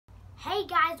Hey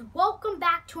guys, welcome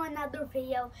back to another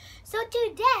video. So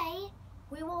today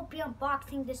we will be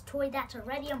unboxing this toy that's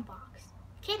already unboxed.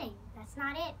 Kidding, that's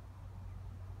not it.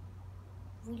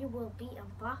 We will be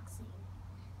unboxing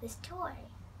this toy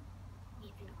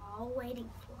we've been all waiting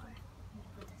for. Let me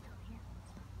put this down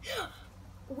here.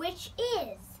 Which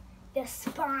is the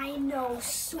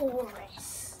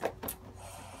Spinosaurus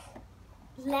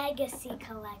Legacy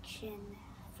Collection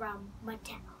from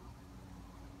Mattel.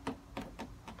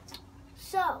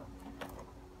 So,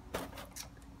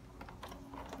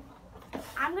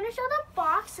 I'm going to show the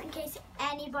box in case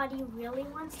anybody really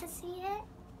wants to see it.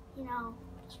 You know,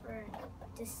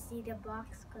 just see the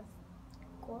box because it's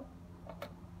cool.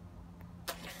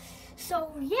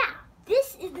 So, yeah,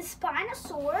 this is the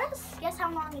Spinosaurus. Guess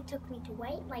how long it took me to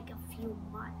wait? Like a few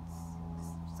months.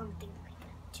 Something like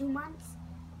that. 2 months.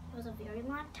 It was a very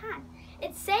long time.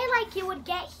 It say like it would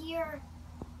get here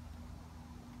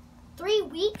 3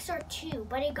 weeks or 2,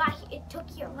 but it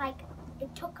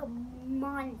took a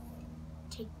month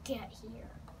to get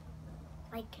here.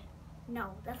 Like,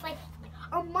 no, that's like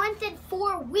a month and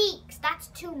 4 weeks. That's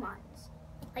 2 months.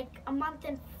 Like a month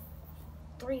and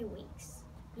 3 weeks.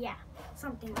 Yeah,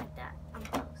 something like that. I'm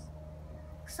close.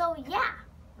 So yeah,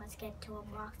 let's get to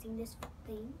unboxing this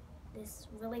thing. This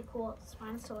really cool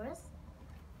Spinosaurus.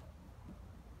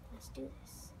 Let's do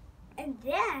this. And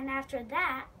then after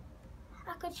that,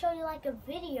 I could show you like a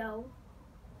video.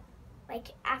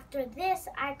 Like after this,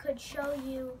 I could show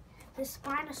you the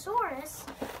Spinosaurus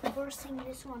versus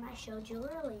this one I showed you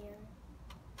earlier.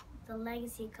 The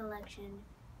Legacy Collection,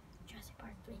 Jurassic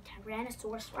Park 3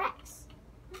 Tyrannosaurus Rex.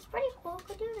 It's pretty cool,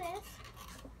 could do this.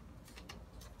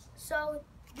 So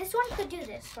this one could do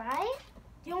this, right?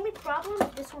 The only problem is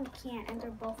this one can't, and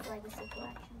they're both Legacy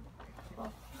Collection.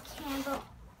 Well, it can, but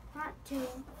not too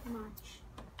much.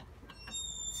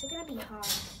 It's gonna be hard.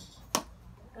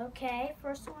 Okay,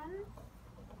 first one.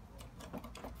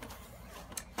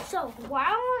 So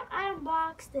while I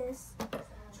unbox this,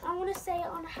 I want to say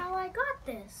on how I got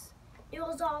this. It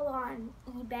was all on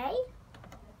eBay,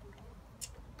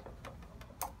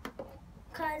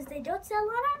 because they don't sell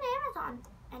it on Amazon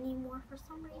anymore for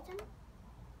some reason.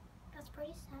 That's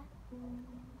pretty sad.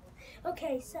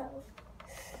 Okay, so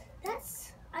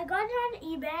I got it on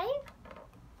eBay,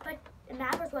 but it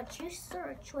matters what you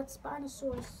search, what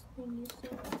Spinosaurus thing you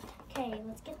search. Okay,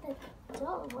 let's get the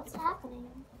dough. What's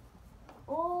happening?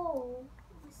 Oh,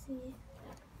 let's see.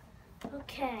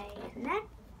 Okay,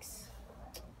 next.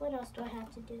 What else do I have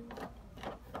to do?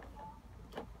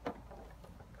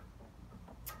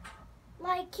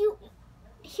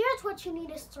 Here's what you need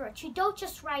to search. You don't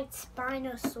just write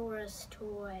Spinosaurus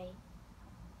toy,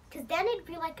 because then it'd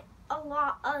be like a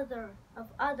lot of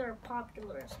other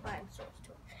popular Spinosaurus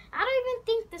toys. I don't even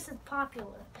think this is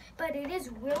popular, but it is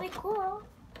really cool.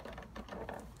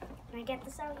 Can I get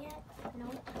this out yet? No.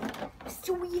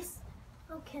 Sweet.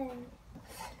 Okay.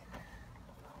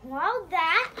 Well,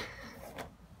 that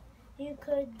you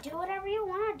could do whatever you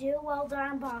want to do while I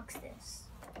unbox this.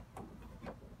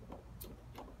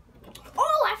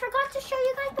 Oh, I forgot to show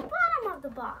you guys the bottom of the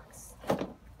box.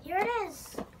 Here it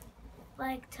is.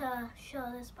 Like to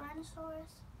show the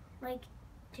Spinosaurus, like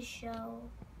to show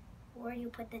where you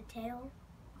put the tail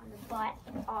on the butt,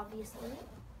 obviously.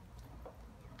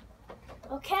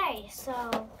 Okay,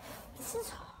 so this is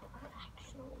hard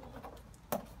actually.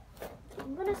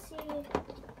 I'm gonna see.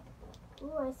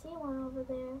 Ooh, I see one over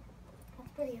there. That's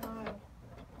pretty hard.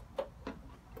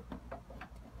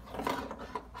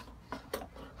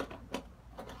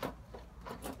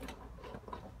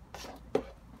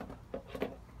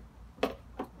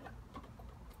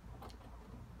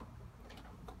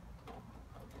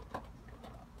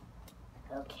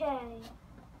 Okay,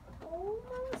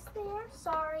 almost there.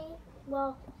 Sorry.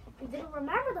 Well, if you didn't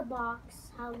remember the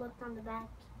box, how it looked on the back,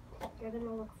 you're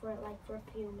gonna look for it like for a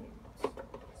few minutes.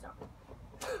 So,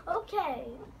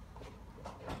 okay.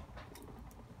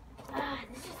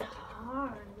 This is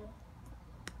hard.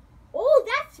 Oh,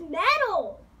 that's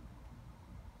metal.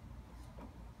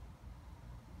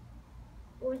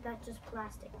 Or is that just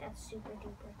plastic? That's super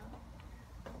duper hard.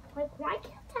 Like, why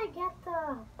can't I get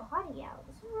the body out?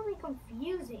 This is really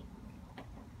confusing.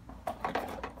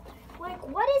 Like,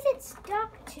 what is it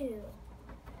stuck to?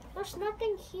 There's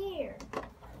nothing here.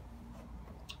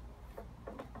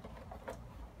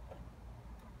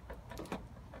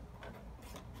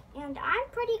 And I'm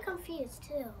pretty confused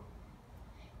too.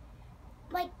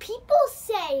 Like, people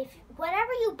say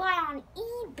whatever you buy on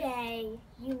eBay,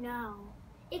 you know,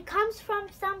 it comes from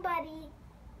somebody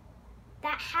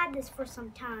that had this for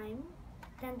some time,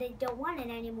 then they don't want it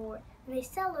anymore, and they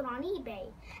sell it on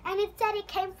eBay. And it said it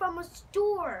came from a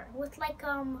store with like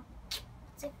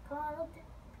what's it called?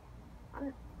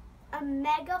 A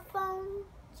megaphone,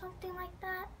 something like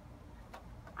that.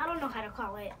 I don't know how to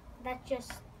call it. That's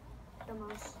just the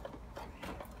most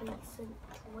decent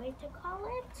way to call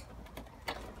it.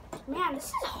 Man, this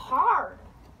is hard.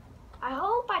 I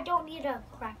hope I don't need to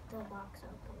crack the box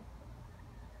open.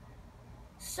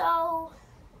 So,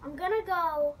 I'm gonna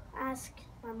go ask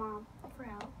my mom for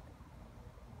help.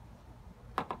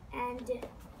 And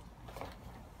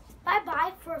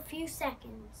bye-bye for a few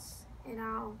seconds. And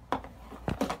I'll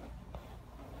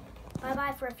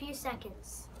bye-bye for a few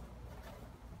seconds.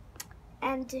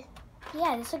 And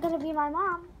yeah, this is gonna be my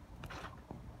mom.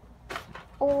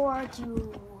 Or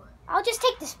I'll just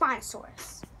take the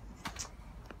Spinosaurus.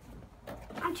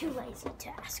 I'm too lazy to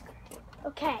ask her.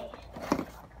 Okay.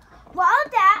 Well,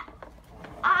 that,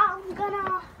 I'm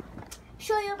gonna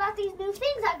show you about these new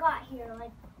things I got here,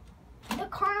 like the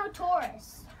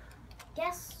Carnotaurus.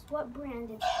 Guess what brand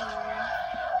it's from?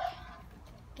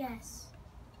 Guess.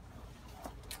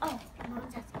 Oh,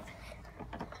 Mom's asking.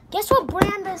 Guess what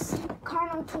brand this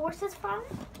Carnotaurus is from?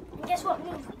 And guess what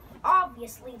movie?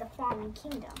 Obviously, the Fallen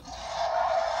Kingdom.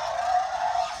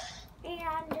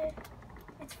 And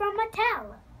it's from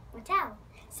Mattel. Mattel.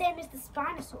 Same as the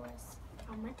Spinosaurus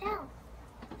from Mattel.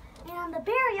 And the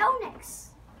Baryonyx.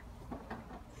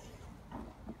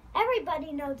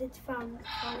 Everybody knows it's from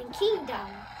Fallen Kingdom.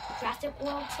 Jurassic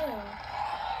World 2.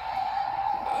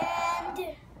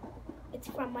 And it's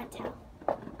from Mattel.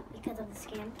 Because of the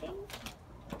scan thing.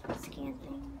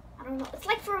 I don't know. It's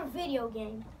like for a video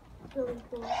game. Really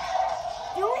cool.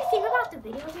 The only thing about the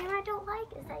video game I don't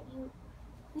like is that you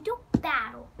don't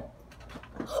battle.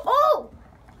 Oh!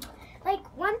 Like,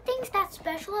 one thing that's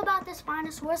special about the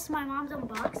Spinosaurus my mom's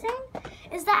unboxing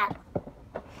is that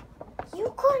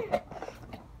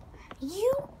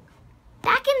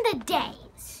back in the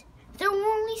days, there were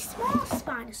only small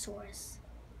Spinosaurus.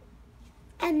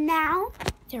 And now,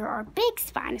 there are big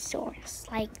Spinosaurus.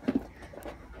 Like,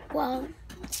 well,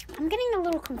 I'm getting a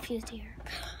little confused here.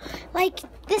 Like,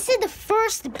 this is the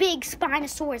first big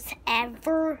Spinosaurus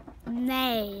ever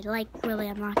made. Like, really,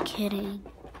 I'm not kidding.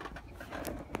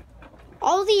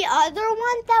 All the other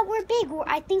ones that were big,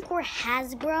 I think were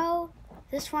Hasbro.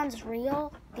 This one's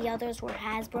real. The others were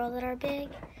Hasbro that are big.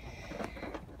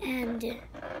 And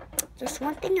there's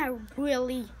one thing I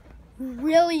really,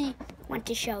 really want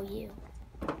to show you.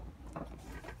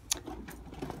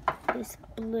 This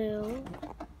blue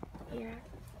here.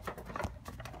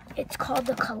 It's called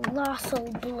the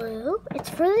Colossal Blue. It's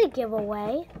for the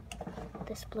giveaway.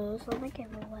 This blue is for the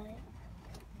giveaway.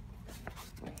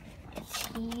 It's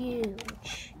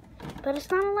huge, but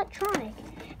it's not electronic.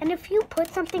 And if you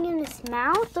put something in its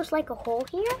mouth, there's like a hole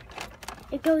here.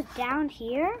 It goes down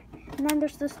here, and then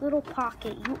there's this little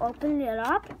pocket. You open it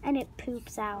up, and it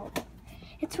poops out.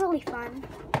 It's really fun,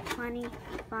 funny,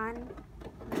 fun,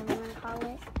 whatever you want to call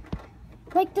it.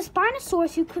 Like the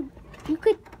Spinosaurus, you could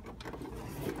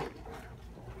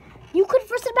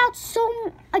verse about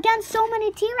against so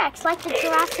many T-Rex, like the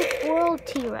Jurassic World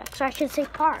T-Rex, or I should say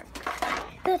Park.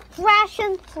 The Thrash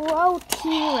and Throw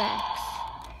T-Rex.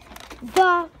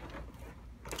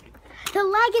 The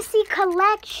Legacy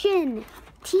Collection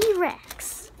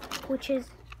T-Rex, which is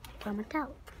from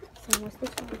Mattel. Same as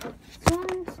this one. This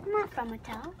one's not from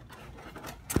Mattel.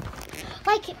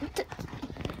 Like,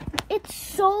 it's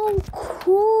so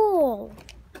cool.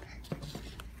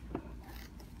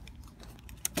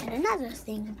 And another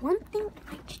thing, one thing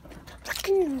I just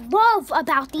fucking love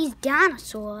about these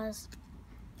dinosaurs.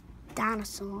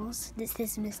 This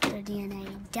is Mr. DNA.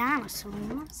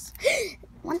 Dinosaurs.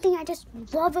 One thing I just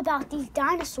love about these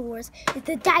dinosaurs is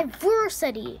the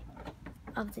diversity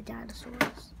of the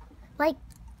dinosaurs. Like,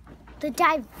 the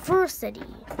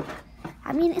diversity.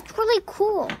 I mean, it's really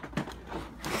cool.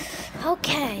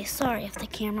 Okay, sorry if the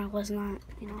camera was not,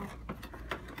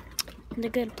 in a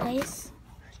good place.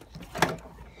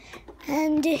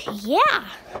 And yeah,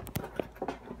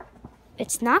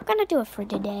 it's not gonna do it for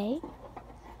today.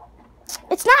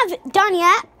 It's not done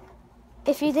yet,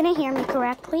 if you didn't hear me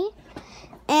correctly.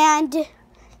 And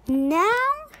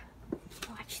now,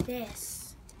 watch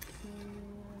this.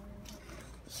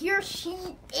 Here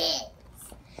she is,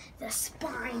 the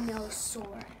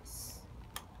Spinosaurus.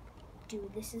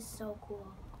 Dude, this is so cool.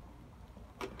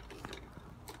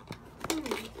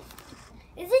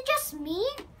 Is it just me,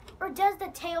 or does the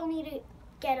tail need to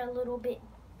get a little bit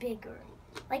bigger?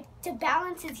 Like, to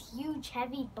balance his huge,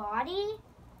 heavy body?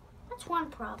 That's one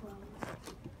problem.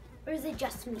 Or is it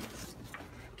just me?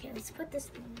 Okay, let's put this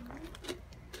thing on.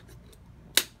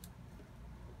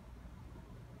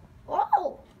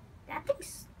 Oh! That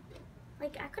thing's,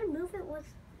 like, I could move it with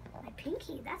my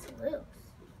pinky. That's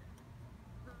loose.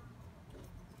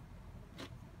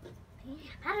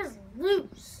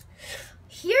 lose.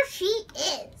 Here she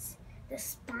is, the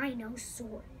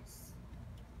Spinosaurus.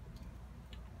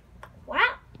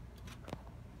 Wow.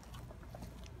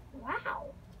 Wow.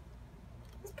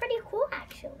 That's pretty cool,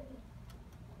 actually.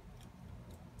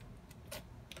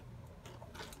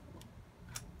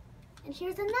 And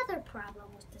here's another problem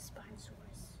with the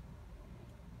Spinosaurus.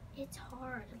 It's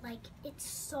hard, like it's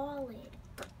solid.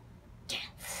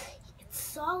 It's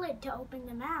solid to open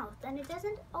the mouth, and it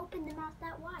doesn't open the mouth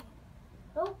that wide.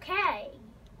 Okay.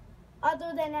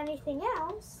 Other than anything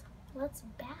else, let's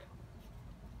battle.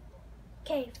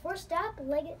 Okay, first up,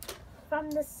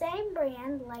 from the same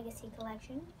brand, Legacy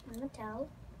Collection, from Mattel,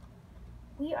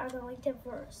 we are going to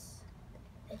verse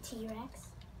the T-Rex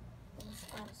and the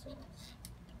Spinosaurus.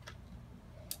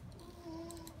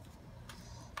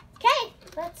 Okay,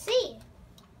 let's see.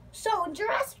 So in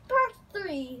Jurassic Park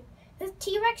 3, the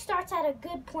T-Rex starts at a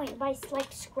good point by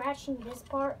like scratching this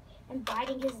part and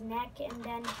biting his neck, and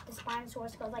then the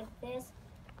Spinosaurus goes like this.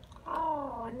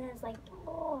 Oh, and then it's like,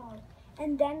 oh.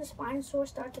 And then the Spinosaurus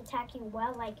starts attacking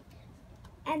well, like,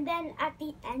 and then at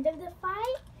the end of the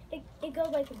fight, it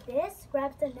goes like this,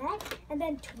 grabs the neck, and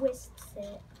then twists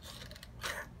it.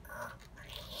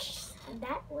 And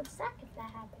that would suck if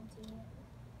that happened to you.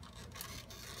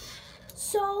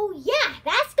 So yeah,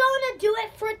 that's going to do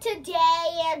it for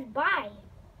today, and bye.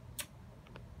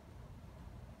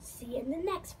 See you in the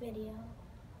next video.